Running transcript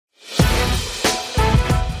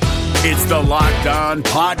It's the Locked On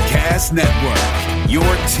Podcast Network, your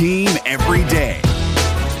team every day.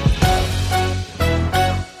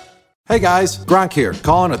 Hey guys, Gronk here,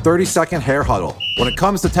 calling a 30-second hair huddle. When it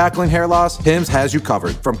comes to tackling hair loss, Hims has you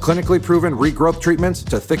covered. From clinically proven regrowth treatments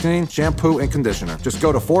to thickening, shampoo, and conditioner. Just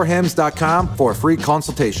go to 4hims.com for a free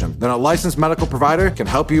consultation. Then a licensed medical provider can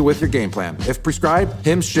help you with your game plan. If prescribed,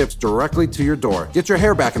 Hims ships directly to your door. Get your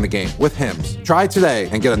hair back in the game with Hims. Try today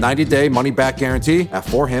and get a 90-day money-back guarantee at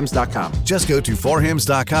 4hims.com. Just go to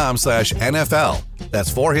 4hims.com/NFL.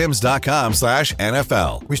 That's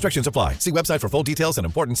 4hims.com/NFL. Restrictions apply. See website for full details and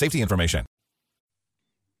important safety information.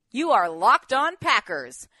 You are Locked On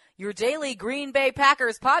Packers, your daily Green Bay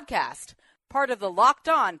Packers podcast, part of the Locked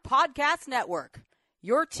On Podcast Network,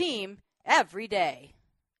 your team every day.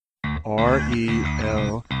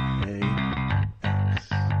 RELAX.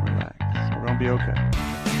 Relax. We're going to be okay.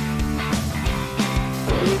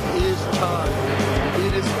 It is time.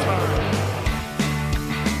 It is time.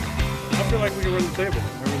 I feel like we can run the table.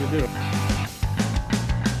 I really do.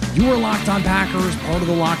 You are Locked On Packers, part of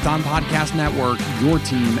the Locked On Podcast Network, your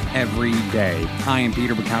team every day. I am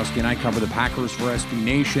Peter Bukowski, and I cover the Packers for SB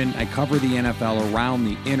Nation. I cover the NFL around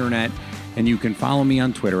the internet, and you can follow me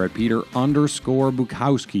on Twitter at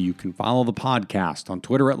Peter_Bukowski. You can follow the podcast on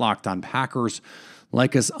Twitter at Locked On Packers.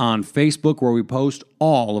 Like us on Facebook, where we post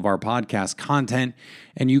all of our podcast content,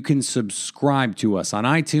 and you can subscribe to us on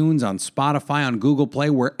iTunes, on Spotify, on Google Play,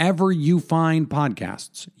 wherever you find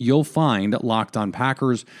podcasts. You'll find Locked On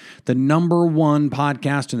Packers, the number one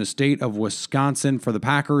podcast in the state of Wisconsin for the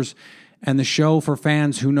Packers, and the show for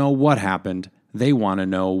fans who know what happened. They want to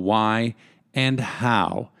know why and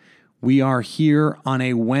how. We are here on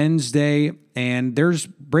a Wednesday, and there's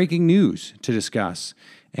breaking news to discuss.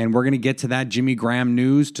 And we're going to get to that Jimmy Graham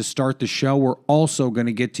news to start the show. We're also going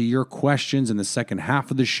to get to your questions in the second half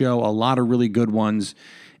of the show. A lot of really good ones,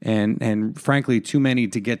 and frankly, too many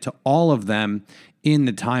to get to all of them in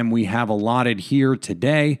the time we have allotted here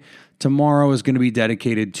today. Tomorrow is going to be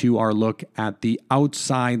dedicated to our look at the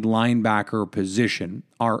outside linebacker position.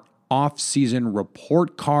 Our off-season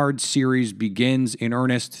report card series begins in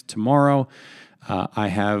earnest tomorrow. I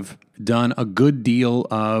have done a good deal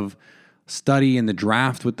of study in the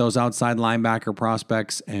draft with those outside linebacker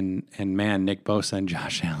prospects, and man, Nick Bosa and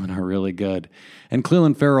Josh Allen are really good. And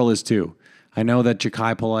Clelin Ferrell is too. I know that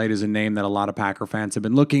Ja'Kai Polite is a name that a lot of Packer fans have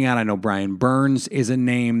been looking at. I know Brian Burns is a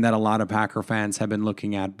name that a lot of Packer fans have been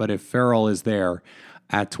looking at. But if Ferrell is there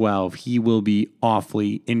at 12, he will be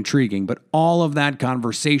awfully intriguing. But all of that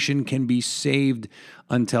conversation can be saved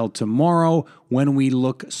until tomorrow when we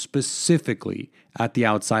look specifically at the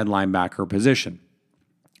outside linebacker position.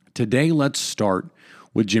 Today, let's start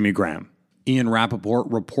with Jimmy Graham. Ian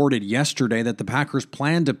Rappaport reported yesterday that the Packers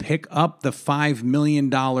plan to pick up the $5 million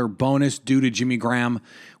bonus due to Jimmy Graham,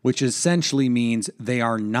 which essentially means they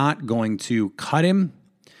are not going to cut him.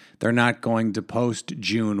 They're not going to post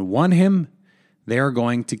June 1 him. They are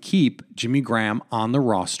going to keep Jimmy Graham on the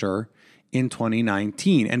roster in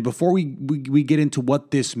 2019. And before we get into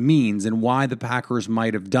what this means and why the Packers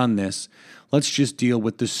might have done this, let's just deal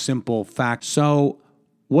with the simple fact. So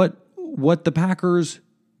what the Packers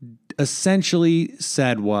essentially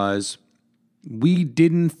said was, we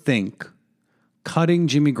didn't think cutting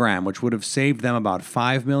Jimmy Graham, which would have saved them about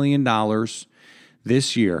 $5 million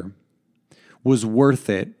this year, was worth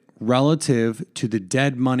it relative to the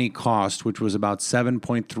dead money cost, which was about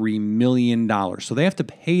 $7.3 million. So they have to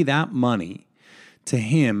pay that money to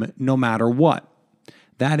him no matter what.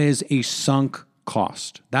 That is a sunk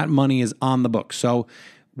cost. That money is on the books. So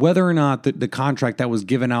whether or not the contract that was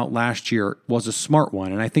given out last year was a smart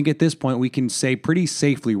one, and I think at this point we can say pretty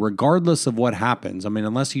safely, regardless of what happens, I mean,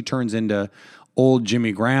 unless he turns into old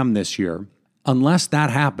Jimmy Graham this year, unless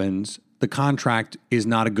that happens, the contract is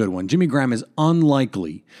not a good one. Jimmy Graham is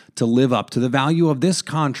unlikely to live up to the value of this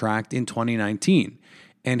contract in 2019,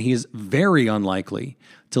 and he is very unlikely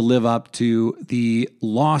to live up to the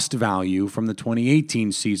lost value from the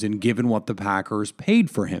 2018 season, given what the Packers paid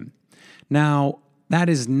for him. Now, that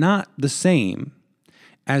is not the same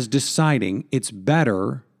as deciding it's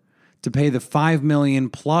better to pay the $5 million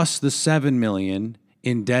plus the $7 million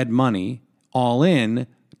in dead money all in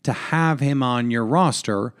to have him on your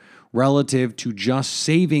roster relative to just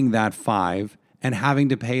saving that $5 and having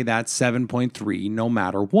to pay that $7.3 no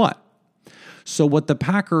matter what. So what the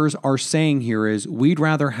Packers are saying here is, we'd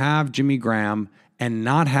rather have Jimmy Graham and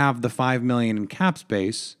not have the $5 million in cap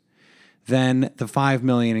space than the $5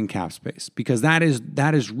 million in cap space, because that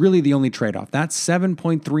is really the only trade-off. That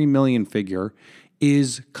 $7.3 million figure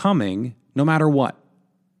is coming no matter what.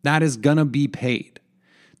 That is gonna be paid.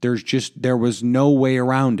 There was no way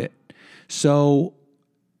around it. So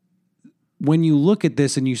when you look at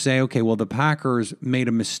this and you say, okay, well, the Packers made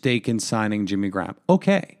a mistake in signing Jimmy Graham.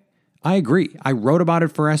 Okay, I agree. I wrote about it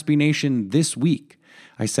for SB Nation this week.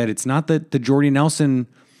 I said it's not the Jordy Nelson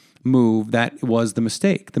move that was the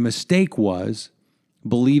mistake. The mistake was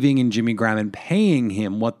believing in Jimmy Graham and paying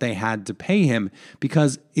him what they had to pay him,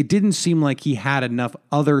 because it didn't seem like he had enough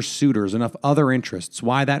other suitors, enough other interests.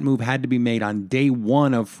 Why that move had to be made on day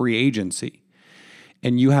one of free agency.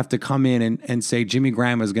 And you have to come in and say Jimmy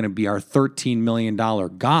Graham is going to be our $13 million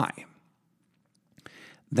guy.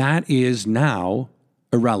 That is now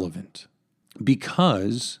irrelevant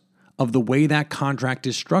because of the way that contract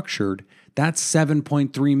is structured. That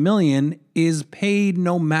 $7.3 million is paid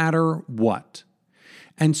no matter what.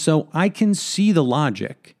 And so I can see the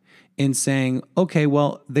logic in saying, okay,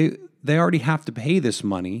 well, they already have to pay this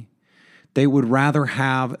money. They would rather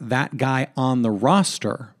have that guy on the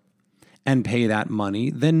roster and pay that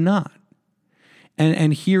money than not.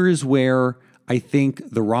 And here is where I think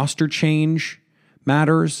the roster change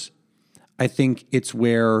matters. I think it's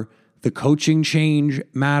where the coaching change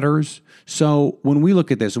matters. So when we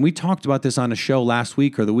look at this, and we talked about this on a show last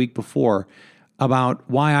week or the week before about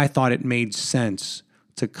why I thought it made sense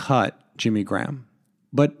to cut Jimmy Graham.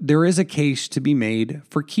 But there is a case to be made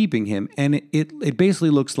for keeping him, and it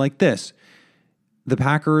basically looks like this. The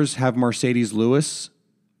Packers have Mercedes Lewis,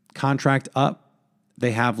 contract up.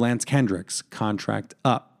 They have Lance Kendricks, contract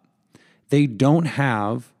up. They don't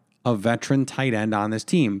have a veteran tight end on this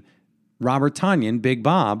team. Robert Tonyan, Big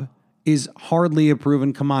Bob, is hardly a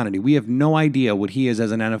proven commodity. We have no idea what he is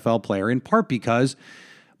as an NFL player, in part because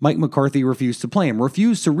Mike McCarthy refused to play him,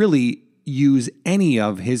 refused to really use any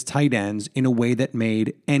of his tight ends in a way that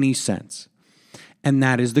made any sense. And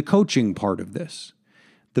that is the coaching part of this.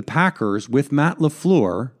 The Packers, with Matt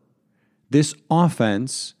LaFleur, this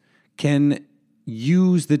offense can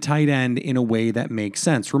use the tight end in a way that makes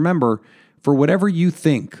sense. Remember, for whatever you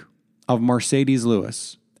think of Mercedes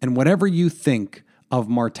Lewis and whatever you think of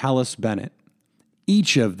Martellus Bennett,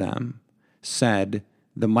 each of them said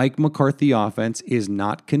the Mike McCarthy offense is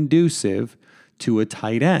not conducive to a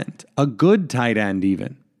tight end, a good tight end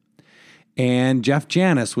even. And Jeff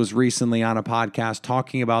Janis was recently on a podcast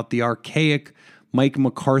talking about the archaic Mike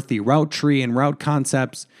McCarthy route tree and route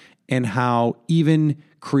concepts, and how even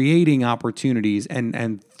creating opportunities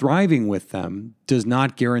and thriving with them does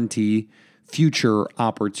not guarantee future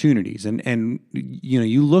opportunities. And you know,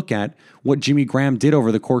 you look at what Jimmy Graham did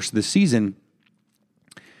over the course of the season.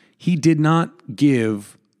 He did not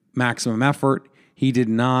give maximum effort. He did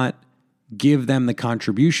not give them the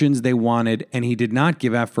contributions they wanted, and he did not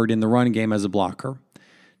give effort in the run game as a blocker.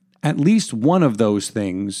 At least one of those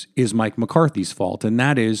things is Mike McCarthy's fault, and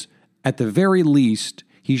that is, at the very least,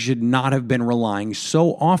 he should not have been relying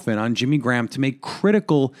so often on Jimmy Graham to make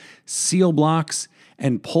critical seal blocks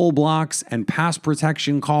and pull blocks and pass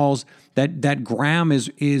protection calls that Graham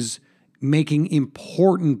is making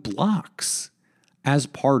important blocks as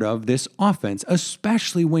part of this offense,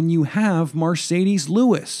 especially when you have Mercedes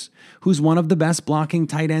Lewis, who's one of the best blocking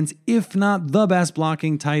tight ends, if not the best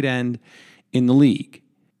blocking tight end in the league.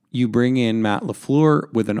 You bring in Matt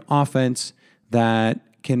LaFleur with an offense that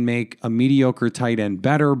can make a mediocre tight end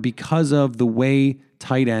better because of the way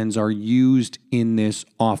tight ends are used in this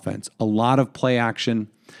offense. A lot of play action,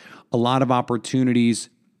 a lot of opportunities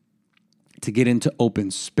to get into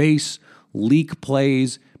open space, leak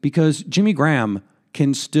plays, because Jimmy Graham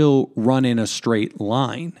can still run in a straight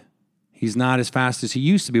line. He's not as fast as he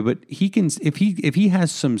used to be, but he can, if he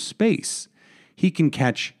has some space, he can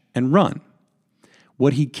catch and run.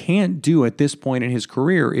 What he can't do at this point in his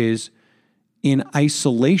career is, in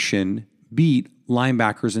isolation, beat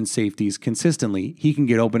linebackers and safeties consistently. He can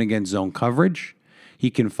get open against zone coverage, he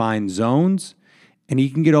can find zones, and he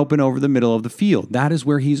can get open over the middle of the field. That is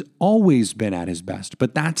where he's always been at his best,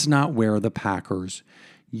 but that's not where the Packers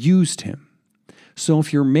used him. So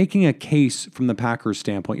if you're making a case from the Packers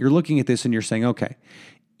standpoint, you're looking at this and you're saying, okay,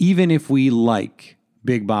 even if we like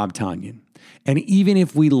Big Bob Tonyan, and even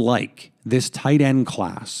if we like this tight end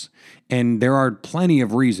class, and there are plenty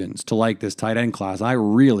of reasons to like this tight end class, I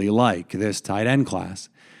really like this tight end class,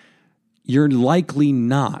 you're likely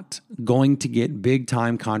not going to get big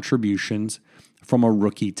time contributions from a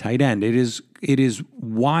rookie tight end. It is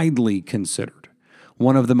widely considered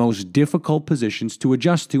one of the most difficult positions to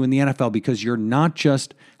adjust to in the NFL, because you're not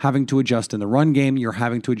just having to adjust in the run game, you're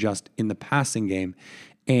having to adjust in the passing game.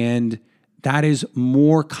 And that is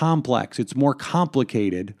more complex. It's more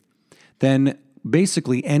complicated than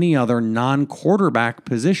basically any other non-quarterback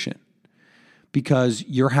position, because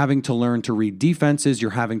you're having to learn to read defenses,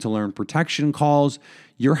 you're having to learn protection calls,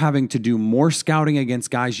 you're having to do more scouting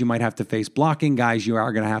against guys you might have to face blocking, guys you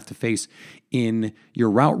are going to have to face in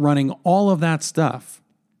your route running, all of that stuff.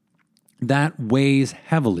 That weighs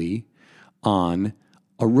heavily on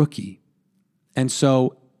a rookie. And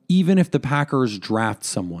so even if the Packers draft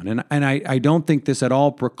someone, and I don't think this at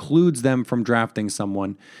all precludes them from drafting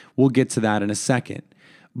someone, we'll get to that in a second.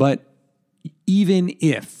 But even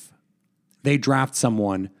if they draft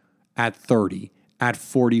someone at 30, at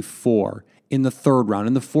 44, in the third round,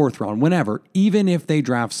 in the fourth round, whenever, even if they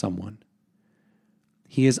draft someone,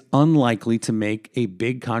 he is unlikely to make a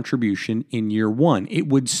big contribution in year one. It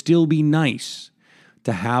would still be nice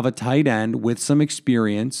to have a tight end with some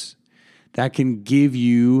experience that can give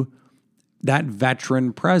you that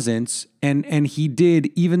veteran presence. And he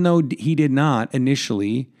did, even though he did not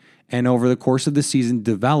initially and over the course of the season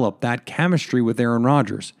develop that chemistry with Aaron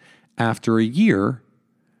Rodgers. After a year,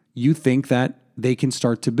 you think that they can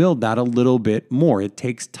start to build that a little bit more. It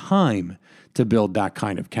takes time to build that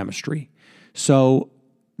kind of chemistry. So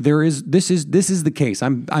this is the case.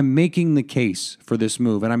 I'm making the case for this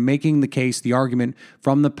move, and I'm making the case, the argument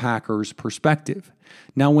from the Packers' perspective.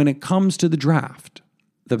 Now, when it comes to the draft,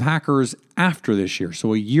 the Packers after this year,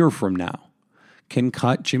 so a year from now, can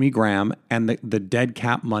cut Jimmy Graham, and the dead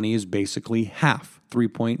cap money is basically half,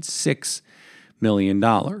 $3.6 million.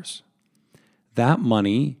 That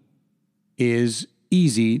money is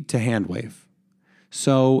easy to handwave.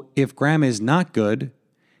 So if Graham is not good,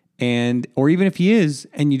 or even if he is,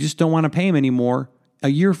 and you just don't want to pay him anymore, a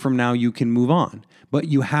year from now you can move on. But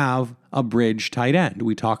you have a bridge tight end.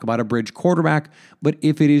 We talk about a bridge quarterback, but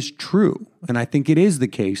if it is true, and I think it is the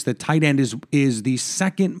case, that tight end is the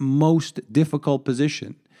second most difficult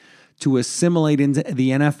position to assimilate into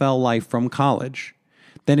the NFL life from college,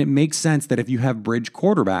 then it makes sense that if you have bridge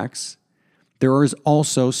quarterbacks, there is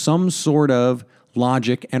also some sort of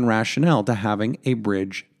logic and rationale to having a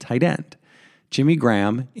bridge tight end. Jimmy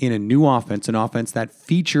Graham in a new offense, an offense that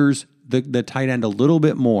features the tight end a little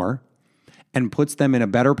bit more and puts them in a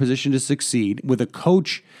better position to succeed with a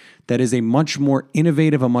coach that is a much more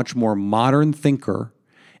innovative, a much more modern thinker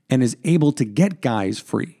and is able to get guys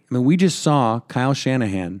free. I mean, we just saw Kyle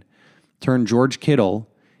Shanahan turn George Kittle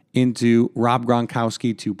into Rob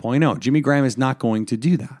Gronkowski 2.0. Jimmy Graham is not going to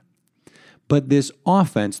do that. But this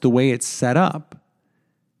offense, the way it's set up,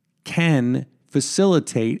 can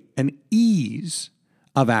facilitate an ease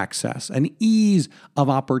of access, an ease of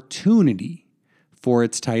opportunity for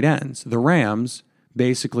its tight ends. The Rams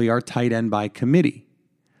basically are tight end by committee.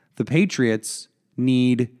 The Patriots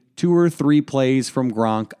need 2 or 3 plays from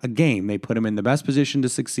Gronk a game. They put him in the best position to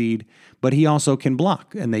succeed, but he also can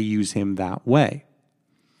block, and they use him that way.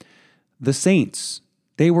 The Saints,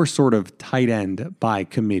 they were sort of tight end by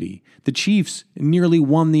committee. The Chiefs nearly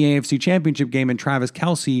won the AFC Championship game, and Travis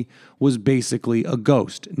Kelce was basically a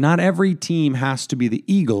ghost. Not every team has to be the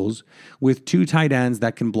Eagles with 2 tight ends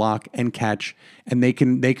that can block and catch, and they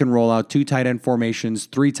can roll out 2 tight end formations,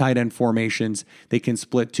 3 tight end formations. They can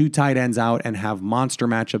split 2 tight ends out and have monster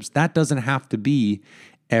matchups. That doesn't have to be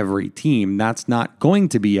every team. That's not going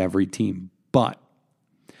to be every team. But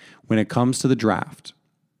when it comes to the draft,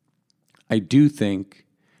 I do think,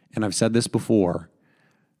 and I've said this before,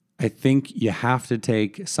 I think you have to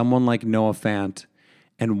take someone like Noah Fant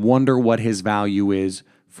and wonder what his value is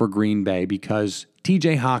for Green Bay, because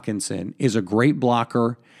TJ Hawkinson is a great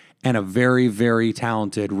blocker and a very, very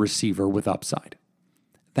talented receiver with upside.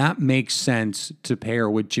 That makes sense to pair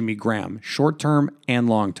with Jimmy Graham, short-term and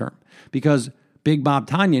long-term, because Big Bob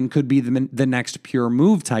Tonyan could be the next pure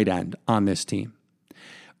move tight end on this team.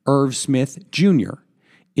 Irv Smith Jr.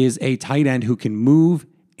 is a tight end who can move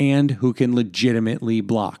and who can legitimately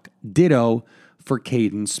block. Ditto for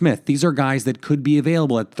Caden Smith. These are guys that could be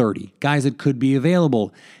available at 30, guys that could be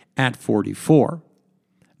available at 44.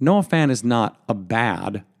 Noah Fant is not a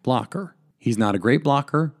bad blocker. He's not a great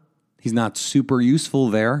blocker. He's not super useful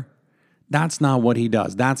there. That's not what he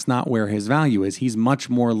does. That's not where his value is. He's much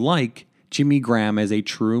more like Jimmy Graham as a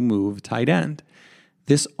true move tight end.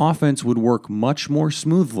 This offense would work much more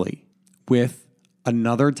smoothly with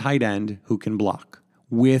another tight end who can block,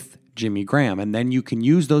 with Jimmy Graham. And then you can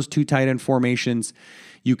use those 2 tight end formations.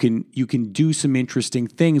 You can do some interesting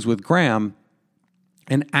things with Graham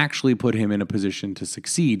and actually put him in a position to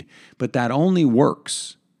succeed. But that only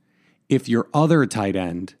works if your other tight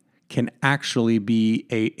end can actually be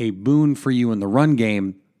a boon for you in the run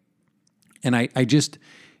game. And I just,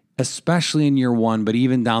 especially in year one, but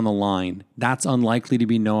even down the line, that's unlikely to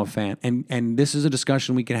be Noah Fant. And this is a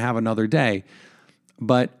discussion we can have another day.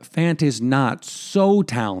 But Fant is not so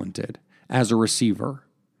talented as a receiver,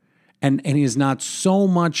 and he is not so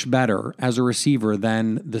much better as a receiver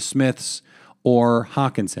than the Smiths or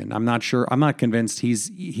Hawkinson. I'm not sure. I'm not convinced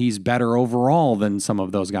he's better overall than some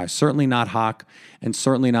of those guys. Certainly not Hawk, and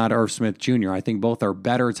certainly not Irv Smith Jr. I think both are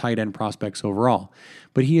better tight end prospects overall.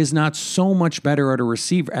 But he is not so much better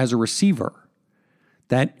as a receiver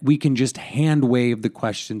that we can just hand wave the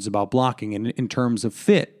questions about blocking. And in terms of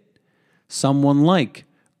fit, someone like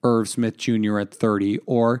Irv Smith Jr. at 30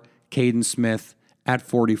 or Caden Smith at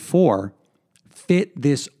 44 fit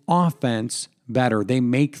this offense better. They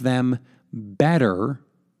make them better.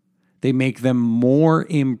 They make them more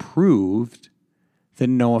improved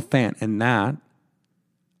than Noah Fant. And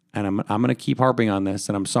I'm going to keep harping on this,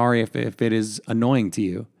 and I'm sorry if it is annoying to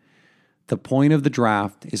you. The point of the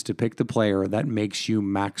draft is to pick the player that makes you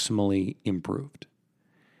maximally improved.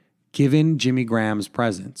 Given Jimmy Graham's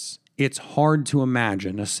presence, it's hard to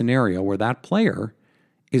imagine a scenario where that player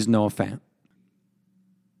is Noah Fant.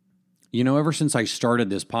 You know, ever since I started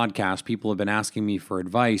this podcast, people have been asking me for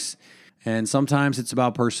advice. And sometimes it's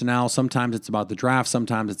about personnel, sometimes it's about the draft,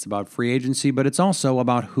 sometimes it's about free agency, but it's also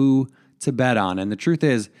about who to bet on. And the truth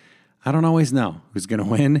is, I don't always know who's going to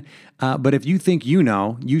win. But if you think you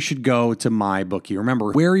know, you should go to MyBookie.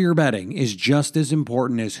 Remember, where you're betting is just as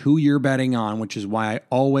important as who you're betting on, which is why I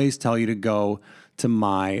always tell you to go to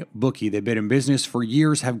MyBookie. They've been in business for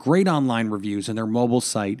years, have great online reviews, and their mobile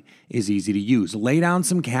site is easy to use. Lay down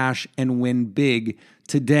some cash and win big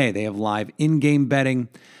today. They have live in-game betting,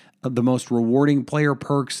 the most rewarding player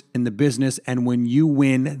perks in the business, and when you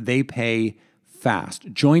win, they pay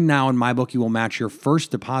fast. Join now and MyBookie will match your first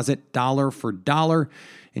deposit dollar for dollar,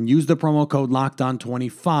 and use the promo code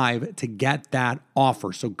LOCKEDON25 to get that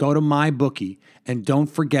offer. So go to MyBookie and don't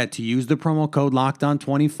forget to use the promo code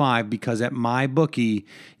LOCKEDON25, because at MyBookie,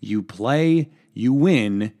 you play, you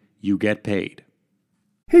win, you get paid.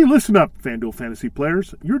 Hey, listen up, FanDuel fantasy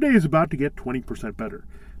players. Your day is about to get 20% better.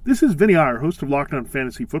 This is Vinny Iyer, host of Locked On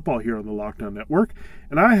Fantasy Football here on the Locked On Network,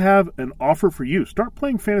 and I have an offer for you. Start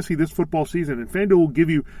playing fantasy this football season, and FanDuel will give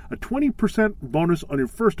you a 20% bonus on your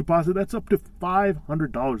first deposit. That's up to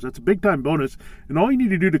 $500. That's a big-time bonus, and all you need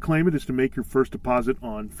to do to claim it is to make your first deposit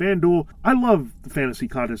on FanDuel. I love the fantasy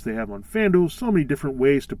contests they have on FanDuel. So many different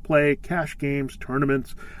ways to play, cash games,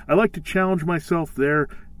 tournaments. I like to challenge myself there.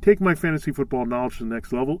 Take my fantasy football knowledge to the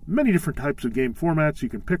next level. Many different types of game formats you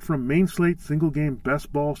can pick from: main slate, single game,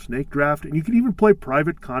 best ball, snake draft, and you can even play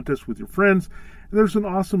private contests with your friends. And there's an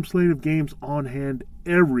awesome slate of games on hand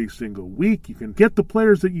every single week. You can get the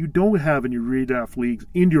players that you don't have in your redraft leagues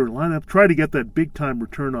into your lineup. Try to get that big-time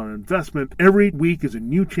return on investment. Every week is a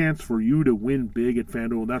new chance for you to win big at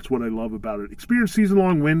FanDuel, and that's what I love about it. Experience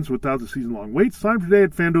season-long wins without the season-long waits. Sign up today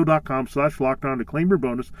at FanDuel.com/LockedOn to claim your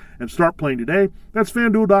bonus and start playing today. That's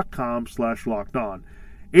FanDuel.com/LockedOn.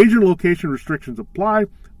 Age and location restrictions apply.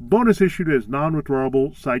 Bonus issued as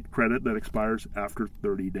non-withdrawable site credit that expires after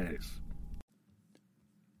 30 days.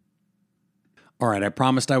 All right, I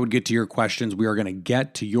promised I would get to your questions. We are going to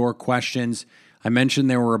get to your questions. I mentioned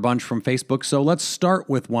there were a bunch from Facebook, so let's start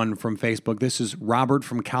with one from Facebook. This is Robert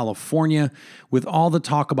from California. With all the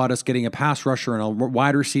talk about us getting a pass rusher and a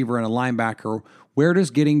wide receiver and a linebacker, where does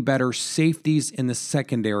getting better safeties in the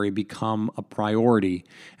secondary become a priority?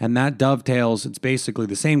 And that dovetails, it's basically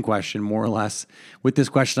the same question, more or less, with this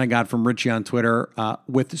question I got from Richie on Twitter.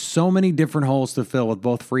 With so many different holes to fill with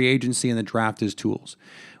both free agency and the draft as tools,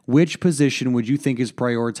 which position would you think is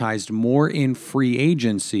prioritized more in free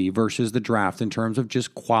agency versus the draft in terms of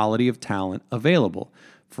just quality of talent available?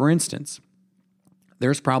 For instance,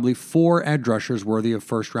 there's probably 4 edge rushers worthy of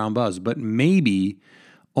first-round buzz, but maybe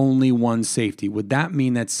only 1 safety. Would that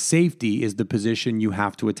mean that safety is the position you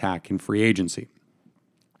have to attack in free agency?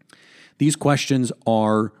 These questions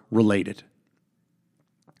are related.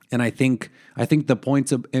 And I think the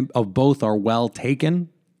points of both are well taken.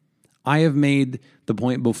 I have made the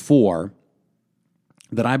point before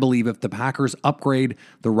that I believe if the Packers upgrade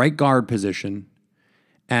the right guard position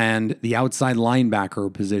and the outside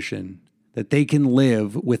linebacker position, that they can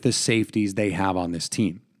live with the safeties they have on this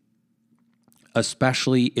team,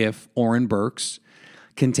 especially if Oren Burks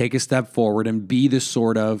can take a step forward and be the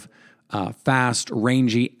sort of fast,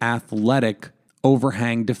 rangy, athletic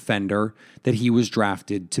overhang defender that he was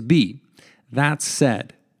drafted to be. That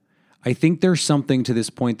said, I think there's something to this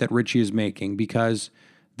point that Richie is making, because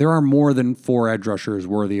there are more than 4 edge rushers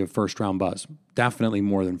worthy of first-round buzz. Definitely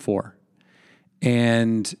more than 4.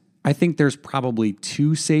 And I think there's probably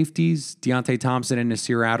 2 safeties, Deontay Thompson and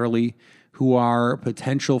Nasir Adderley, who are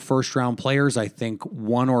potential first-round players. I think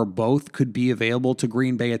one or both could be available to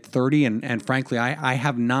Green Bay at 30. And frankly, I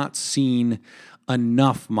have not seen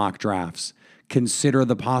enough mock drafts consider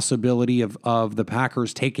the possibility of the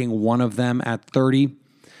Packers taking one of them at 30.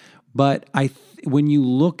 But when you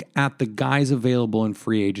look at the guys available in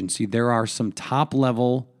free agency, there are some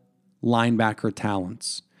top-level linebacker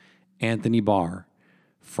talents. Anthony Barr.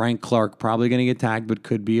 Frank Clark probably going to get tagged, but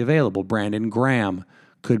could be available. Brandon Graham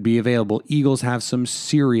could be available. Eagles have some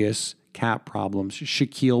serious cap problems.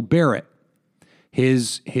 Shaquille Barrett.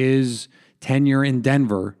 His tenure in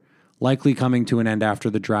Denver likely coming to an end after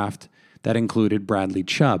the draft that included Bradley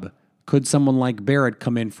Chubb. Could someone like Barrett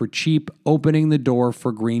come in for cheap, opening the door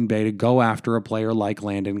for Green Bay to go after a player like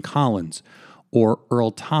Landon Collins or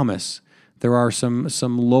Earl Thomas? There are some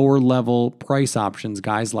lower level price options,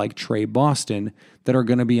 guys like Trey Boston, that are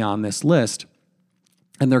going to be on this list.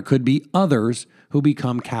 And there could be others who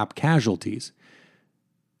become cap casualties.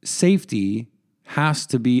 Safety has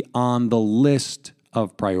to be on the list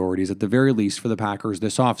of priorities, at the very least, for the Packers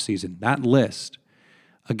this offseason. That list,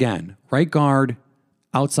 again, right guard,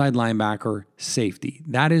 outside linebacker, safety.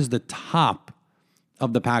 That is the top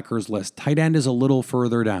of the Packers list. Tight end is a little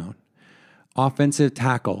further down. Offensive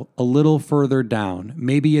tackle, a little further down.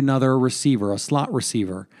 Maybe another receiver, a slot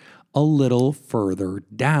receiver, a little further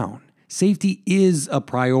down. Safety is a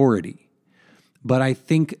priority. But I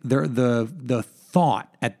think the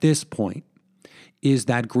thought at this point is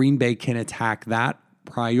that Green Bay can attack that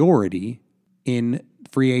priority in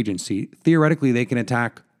free agency. Theoretically, they can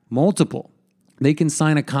attack multiple. They can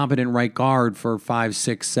sign a competent right guard for $5,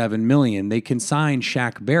 $6, $7 million. They can sign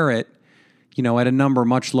Shaq Barrett, at a number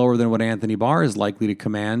much lower than what Anthony Barr is likely to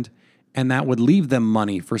command, and that would leave them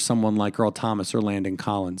money for someone like Earl Thomas or Landon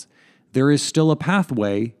Collins. There is still a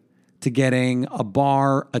pathway to getting a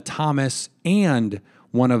Barr, a Thomas, and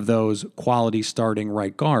one of those quality starting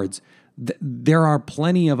right guards. There are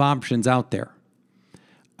plenty of options out there.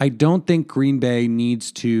 I don't think Green Bay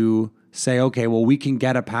needs to say, okay, well, we can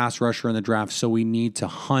get a pass rusher in the draft, so we need to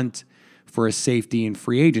hunt for a safety in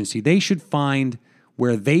free agency. They should find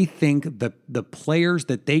where they think the players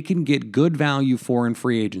that they can get good value for in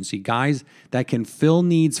free agency, guys that can fill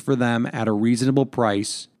needs for them at a reasonable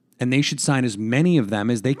price, and they should sign as many of them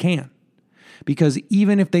as they can. Because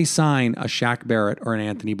even if they sign a Shaq Barrett or an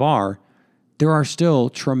Anthony Barr, there are still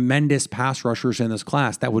tremendous pass rushers in this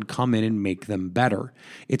class that would come in and make them better.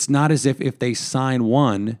 It's not as if they sign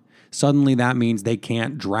one, suddenly that means they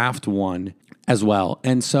can't draft one as well.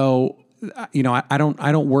 And so, I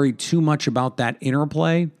don't worry too much about that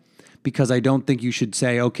interplay, because I don't think you should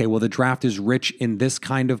say, okay, well, the draft is rich in this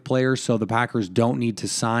kind of player, so the Packers don't need to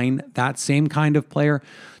sign that same kind of player.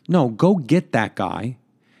 No, go get that guy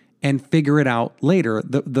and figure it out later.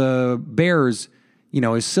 The Bears,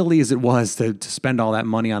 as silly as it was to spend all that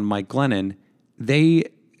money on Mike Glennon, they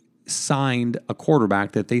signed a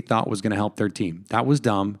quarterback that they thought was going to help their team. That was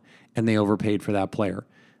dumb, and they overpaid for that player.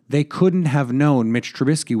 They couldn't have known Mitch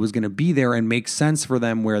Trubisky was going to be there and make sense for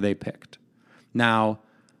them where they picked. Now,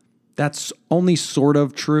 that's only sort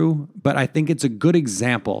of true, but I think it's a good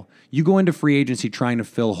example. You go into free agency trying to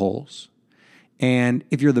fill holes. And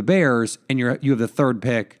if you're the Bears and you have the third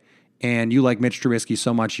pick and you like Mitch Trubisky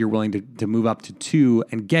so much you're willing to move up to 2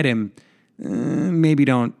 and get him, maybe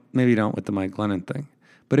don't with the Mike Glennon thing.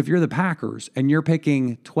 But if you're the Packers and you're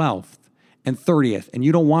picking 12th and 30th and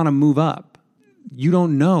you don't want to move up, you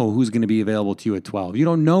don't know who's going to be available to you at 12. You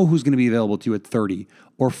don't know who's going to be available to you at 30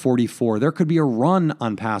 or 44. There could be a run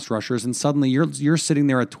on pass rushers, and suddenly you're sitting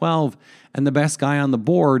there at 12, and the best guy on the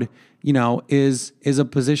board, is a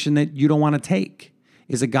position that you don't want to take,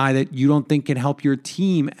 is a guy that you don't think can help your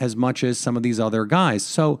team as much as some of these other guys.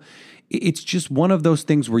 So it's just one of those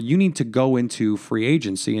things where you need to go into free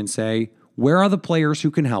agency and say, where are the players who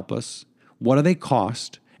can help us? What do they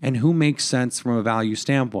cost? And who makes sense from a value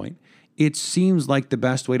standpoint? It seems like the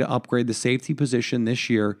best way to upgrade the safety position this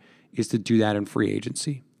year is to do that in free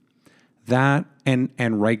agency. That and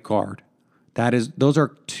right guard. Those are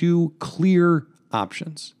two clear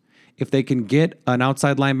options. If they can get an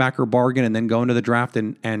outside linebacker bargain and then go into the draft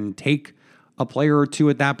and take a player or two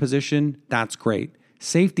at that position, that's great.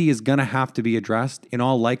 Safety is going to have to be addressed in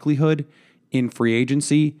all likelihood in free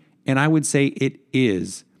agency, and I would say it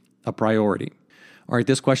is a priority. All right,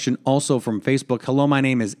 this question also from Facebook. Hello, my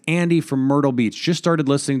name is Andy from Myrtle Beach. Just started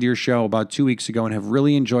listening to your show about 2 weeks ago and have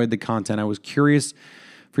really enjoyed the content. I was curious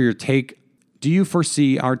for your take. Do you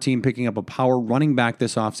foresee our team picking up a power running back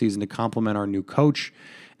this offseason to complement our new coach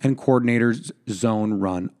and coordinator's zone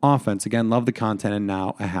run offense? Again, love the content and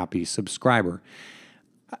now a happy subscriber.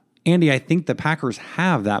 Andy, I think the Packers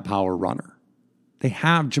have that power runner. They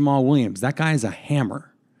have Jamal Williams. That guy is a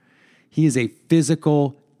hammer. He is a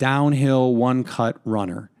physical downhill one-cut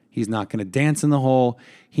runner. He's not going to dance in the hole.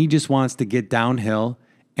 He just wants to get downhill,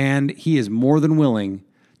 and he is more than willing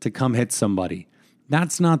to come hit somebody.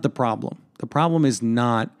 That's not the problem. The problem is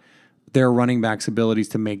not their running backs' abilities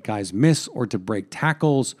to make guys miss or to break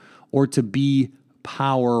tackles or to be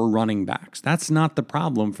power running backs. That's not the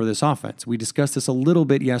problem for this offense. We discussed this a little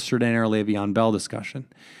bit yesterday in our Le'Veon Bell discussion.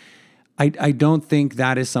 I don't think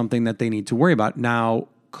that is something that they need to worry about. Now,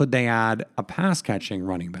 could they add a pass-catching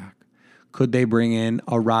running back? Could they bring in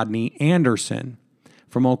a Rodney Anderson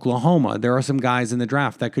from Oklahoma? There are some guys in the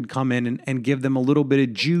draft that could come in and give them a little bit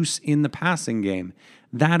of juice in the passing game.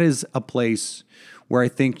 That is a place where I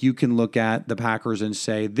think you can look at the Packers and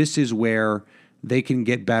say, this is where they can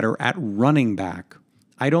get better at running back.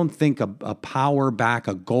 I don't think a power back,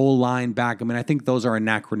 a goal line back, I think those are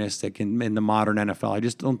anachronistic in the modern NFL. I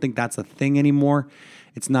just don't think that's a thing anymore.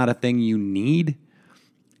 It's not a thing you need.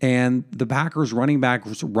 And the Packers running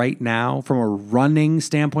backs right now, from a running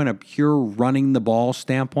standpoint, a pure running the ball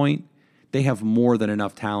standpoint, they have more than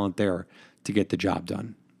enough talent there to get the job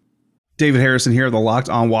done. David Harrison here, the Locked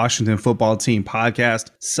On Washington Football Team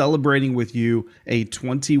podcast, celebrating with you a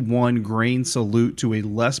 21 grain salute to a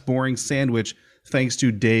less boring sandwich thanks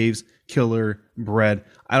to Dave's Killer Bread.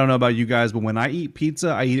 I don't know about you guys, but when I eat pizza,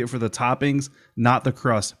 I eat it for the toppings, not the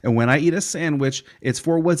crust. And when I eat a sandwich, it's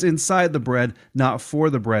for what's inside the bread, not for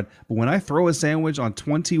the bread. But when I throw a sandwich on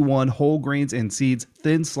 21 whole grains and seeds,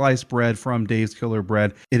 thin sliced bread from Dave's Killer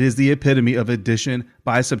Bread, it is the epitome of addition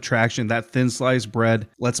by subtraction. That thin sliced bread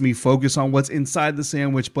lets me focus on what's inside the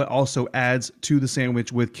sandwich, but also adds to the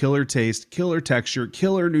sandwich with killer taste, killer texture,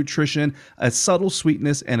 killer nutrition, a subtle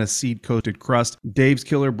sweetness, and a seed-coated crust. Dave's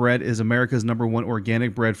Killer Bread is America's #1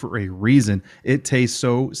 organic bread for a reason. It tastes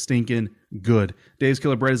so stinking good. Dave's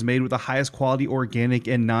Killer Bread is made with the highest quality organic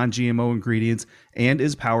and non-GMO ingredients and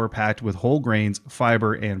is power-packed with whole grains,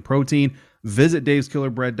 fiber, and protein. Visit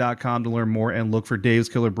daveskillerbread.com to learn more and look for Dave's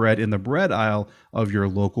Killer Bread in the bread aisle of your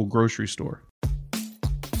local grocery store.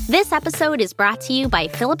 This episode is brought to you by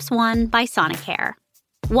Philips One by Sonicare.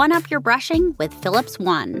 One up your brushing with Philips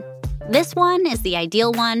One. This one is the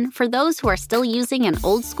ideal one for those who are still using an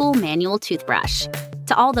old-school manual toothbrush.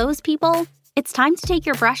 To all those people, it's time to take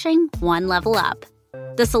your brushing one level up.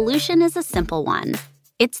 The solution is a simple one.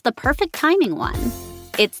 It's the perfect timing one.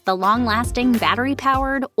 It's the long-lasting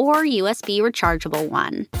battery-powered or USB rechargeable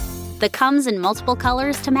one. That comes in multiple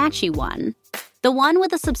colors to match you one. The one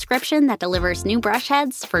with a subscription that delivers new brush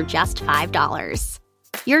heads for just $5.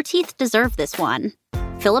 Your teeth deserve this one.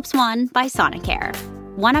 Philips One by Sonicare.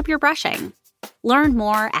 One up your brushing. Learn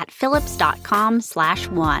more at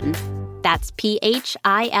philips.com/one. That's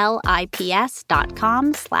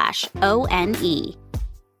PHILIPS.com/ONE.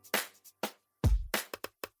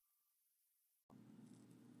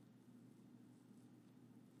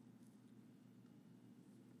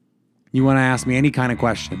 You want to ask me any kind of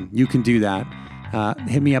question, you can do that.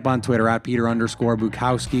 Hit me up on Twitter at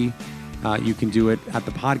Peter_Bukowski. You can do it at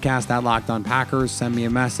the podcast at Locked On Packers. Send me a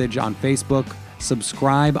message on Facebook.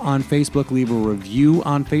 Subscribe on Facebook. Leave a review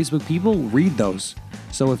on Facebook. People read those.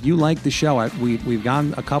 So if you like the show, we've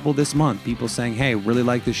gotten a couple this month. People saying, hey, really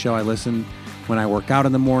like the show. I listen when I work out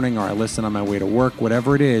in the morning or I listen on my way to work,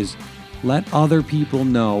 whatever it is. Let other people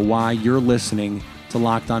know why you're listening to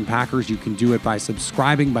Locked On Packers. You can do it by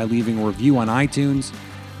subscribing, by leaving a review on iTunes.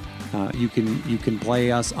 You can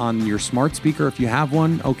play us on your smart speaker if you have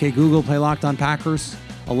one. Okay, Google, play Locked On Packers.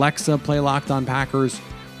 Alexa, play Locked On Packers.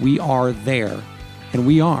 We are there, and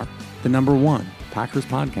we are the #1 Packers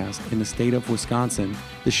podcast in the state of Wisconsin.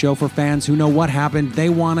 The show for fans who know what happened. They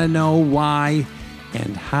want to know why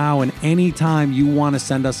and how. And anytime you want to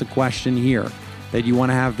send us a question here that you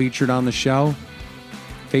want to have featured on the show,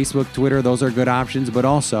 Facebook, Twitter, those are good options. But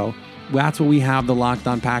also, that's what we have the Locked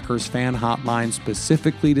On Packers fan hotline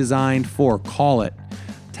specifically designed for. Call it,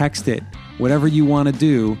 text it, whatever you want to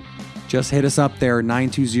do. Just hit us up there,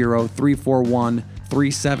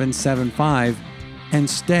 920-341-3775, and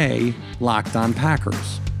stay Locked On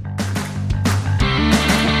Packers.